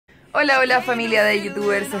Hola, hola familia de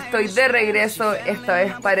youtubers, estoy de regreso, esta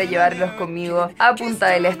vez para llevarlos conmigo a Punta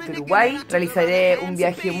del Este, Uruguay. Realizaré un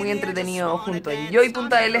viaje muy entretenido junto a yo y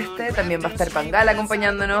Punta del Este, también va a estar Pangal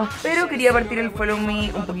acompañándonos, pero quería partir el Follow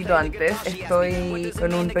Me un poquito antes. Estoy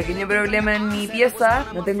con un pequeño problema en mi pieza,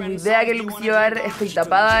 no tengo idea qué look llevar, estoy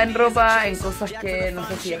tapada en ropa, en cosas que no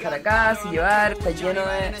sé si dejar acá, si llevar, está lleno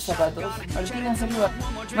de zapatos. Martina, saluda.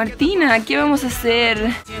 Martina, ¿qué vamos a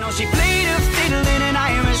hacer?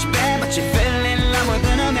 But she fell in love with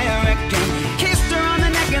an American. Kissed her on the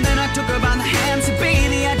neck and then I took her by the hand. Said,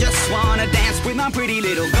 baby, I just wanna dance with my pretty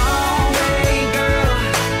little Galway girl.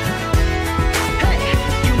 Hey,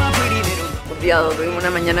 you my pretty little. Tuvimos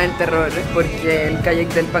una mañana del terror porque el kayak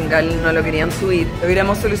del Pangal no lo querían subir.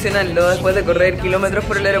 Logramos solucionarlo después de correr kilómetros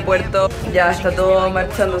por el aeropuerto. Ya está todo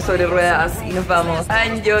marchando sobre ruedas y nos vamos a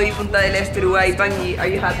Enjoy, Punta del Este, Uruguay. Pangi,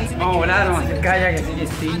 ¿are you happy? Vamos a volar, vamos a hacer kayak, así que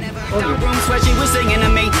sí. Obvio.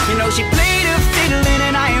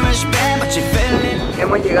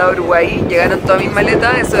 Hemos llegado a Uruguay, llegaron todas mis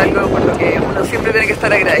maletas, eso es algo por lo que uno siempre tiene que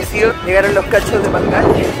estar agradecido. Llegaron los cachos de Pangal,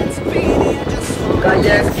 su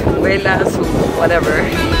kayak, su vela, su whatever.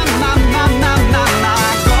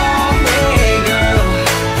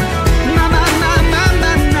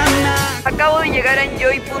 Acabo de llegar a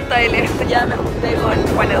Enjoy, Punta del Este, ya me junté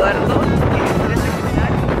con Juan Eduardo.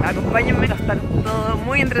 Acompáñenme, va a estar todo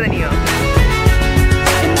muy entretenido.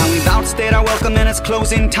 And now we've outstayed our welcome and it's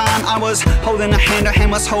closing time. I was holding her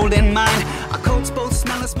hand was holding mine. Our coats both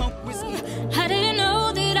smell of smoke whiskey. How did I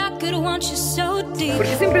know that I could want you so deep? ¿Por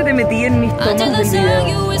qué siempre te metí en mis tomas del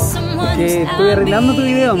video? Que estoy arreglando tu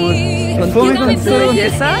video, amor. Fome contigo.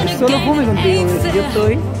 ¿Belleza? Solo fome contigo, porque yo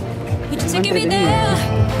estoy entretenido.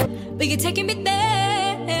 But you're taking me there.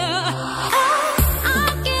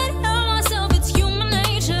 I can't help myself, it's human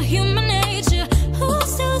nature, human nature.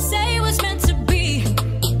 Who's to say it was meant to be?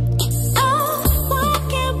 Oh, why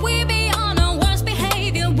can't we be on our worst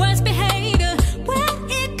behavior when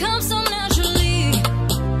it comes so naturally?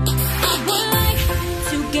 I would like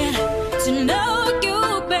to get to know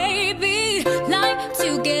you, baby. Like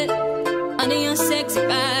to get under your sexy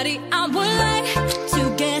body. I would like to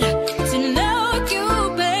get to know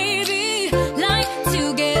you, baby. Like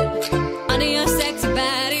to get under your sexy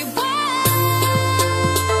body.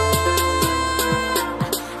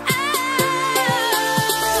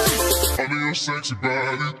 Under your sexy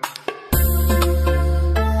body.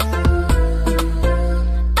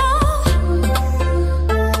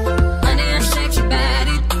 Under your sexy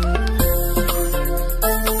body.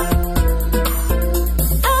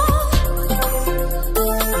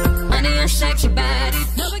 Under your sexy body.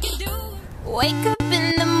 Wake up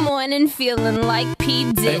in the morning feeling like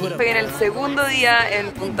P. Diddy. Estoy en el segundo día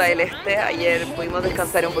en Punta del Este. Ayer pudimos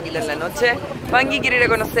descansar un poquito en la noche. Pangi quiere ir a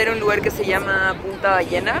conocer un lugar que se llama Punta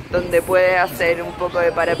Ballena, donde puede hacer un poco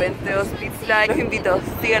de parapente o speed slide. Los invito,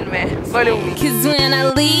 síganme, follow me. Cause when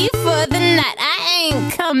I leave for the night, I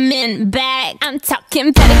ain't coming back. I'm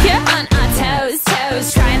talking pedicure on our toes,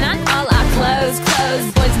 toes. Trying on all our clothes,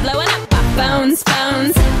 clothes. Boys blowing up our phones,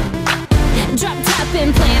 phones. Drop top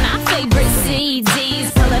and playing our favorite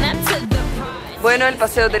CDs. Pulling up to the party. Bueno, el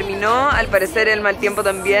paseo terminó, al parecer el mal tiempo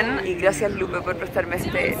también. Y gracias Lupe por prestarme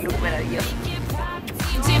este look maravilloso.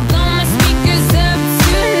 DJ blow my speakers up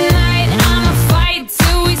tonight. I'ma fight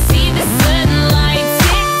till we see the sunlight.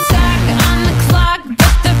 Tick tock on the clock,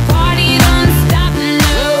 but the party don't stop.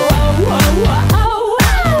 No.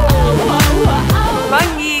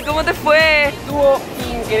 Pangi, ¿cómo te fue? Estuvo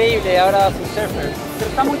increíble, ahora soy surfer. Pero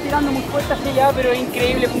estamos tirando muy fuerte hacia allá, pero es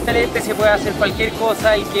increíble. Punta del Este se puede hacer cualquier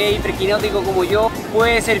cosa y que hiperquinótico como yo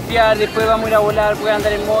puede surfear, después vamos a ir a volar, puede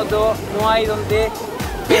andar en moto, no hay donde...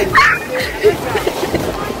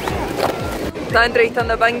 Estaba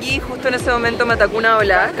entrevistando a Pangi, justo en ese momento me atacó una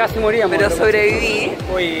ola. Casi moríamos. Pero sobreviví.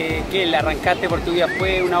 Oye, que el arrancaste por tu vida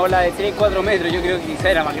fue una ola de 3-4 metros, yo creo que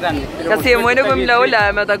quizá era más grande. Pero Casi me muero con la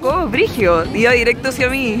ola, me atacó brigio, iba directo hacia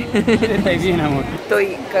mí. Estás bien, amor.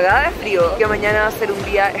 Estoy cagada de frío, que mañana va a ser un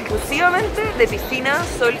día exclusivamente de piscina,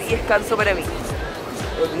 sol y descanso para mí.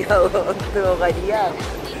 Olvidado, te ahogaría.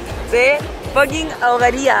 Te fucking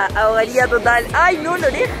ahogaría total. ¡Ay no, la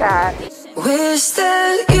oreja! Wish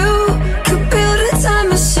that you could build a time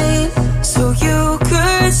machine so you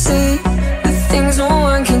could see the things no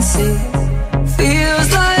one can see. Feels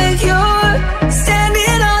like you're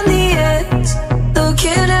standing on the edge,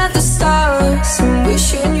 looking at the stars and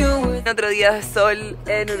wishing you would. Otro día de sol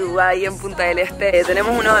en Uruguay, en Punta del Este.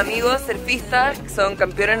 Tenemos unos amigos surfistas, son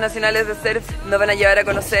campeones nacionales de surf. Nos van a llevar a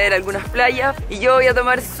conocer algunas playas y yo voy a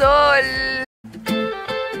tomar sol.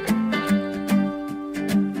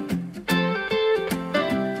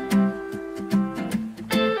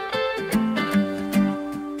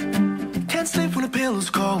 pillow's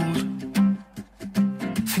cold.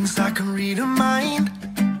 Thinks I can read her mind.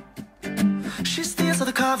 She steals all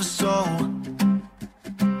the covers so,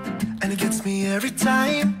 and it gets me every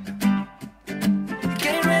time.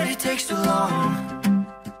 Getting ready takes too long,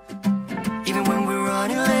 even when we're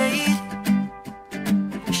running late.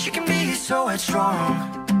 She can be so headstrong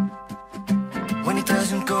when it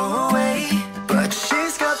doesn't go away. But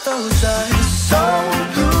she's got those eyes so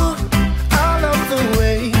blue. I love the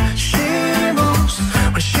way she moves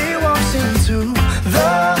when she walks into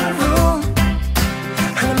the room.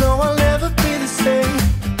 I know I'll never be the same.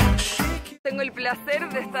 Tengo el placer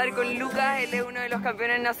de estar con Lucas, él es uno de los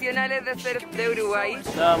campeones nacionales de surf de Uruguay.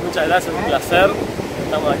 No, muchas gracias, un placer.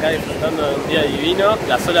 Estamos acá disfrutando de un día divino.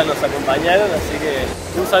 Las olas nos acompañaron, así que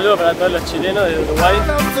un saludo para todos los chilenos de Uruguay.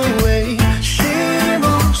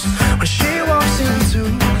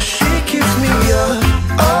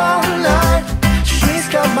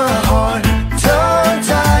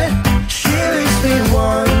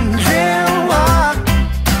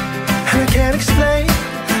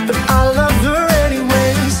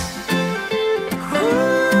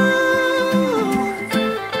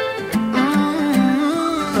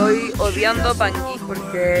 Estoy odiando Punta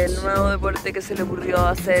porque el nuevo deporte que se le ocurrió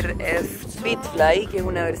hacer es speedfly, que es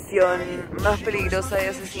una versión más peligrosa y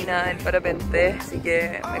asesina del parapente, así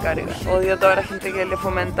que me carga. Odio a toda la gente que le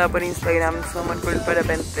fomenta por Instagram su amor por el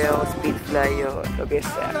parapente o speedfly o lo que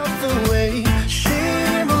sea.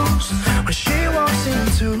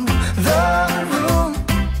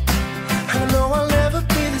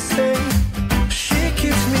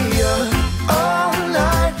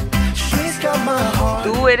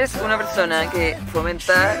 Tú eres una persona que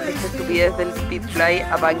fomenta esta estupidez del speedfly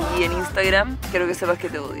a Punta en Instagram, quiero que sepas que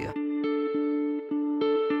te odio.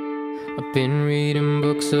 I've been reading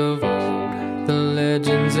books of old, the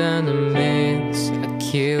legends and the myths,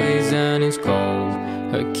 Achilles and his gold,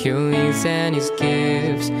 Hercules and his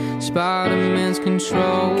gifts, Spider-Man's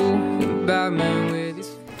control, and Batman with his...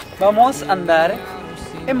 Vamos a andar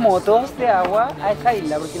en motos de agua a esta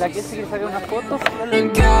isla, porque la que se quiere sacar unas fotos.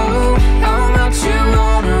 Go, how much you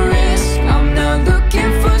wanna risk? I'm not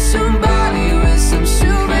looking for somebody with some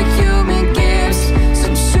superhuman gifts,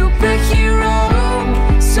 some superhero,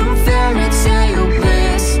 some fairy tale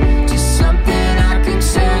bliss, just something I can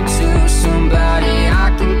turn to, somebody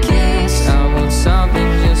I can kiss. I want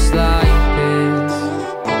something just like this.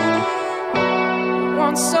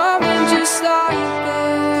 Want something just like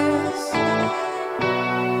this.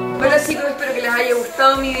 Hola chicos, espero que les haya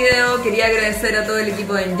gustado mi video. Quería agradecer a todo el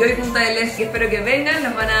equipo de Enjoy Punta del Este, que espero que vengan,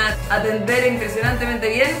 los van a atender impresionantemente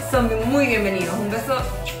bien. Son muy bienvenidos. Un beso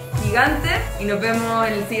gigante y nos vemos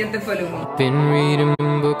en el siguiente follow me. Been reading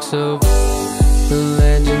books of the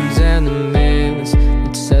legends and the myths,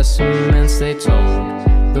 the testaments they told,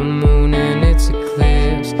 the moon and its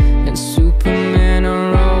eclipse, and Superman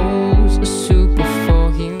arose, a super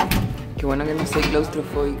for him. Qué bueno que no soy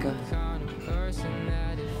claustrofóbica.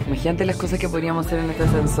 Imagínate las cosas que podríamos hacer en este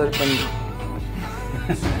ascensor cuando...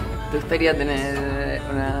 ¿Te gustaría tener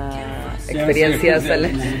una experiencia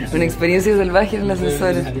salvaje en el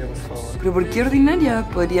ascensor? ¿Pero por qué ordinaria?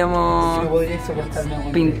 Podríamos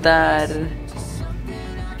pintar...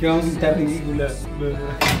 Que vamos a pintar ridícula.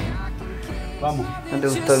 Vamos. ¿No te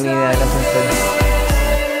gustó mi idea del ascensor?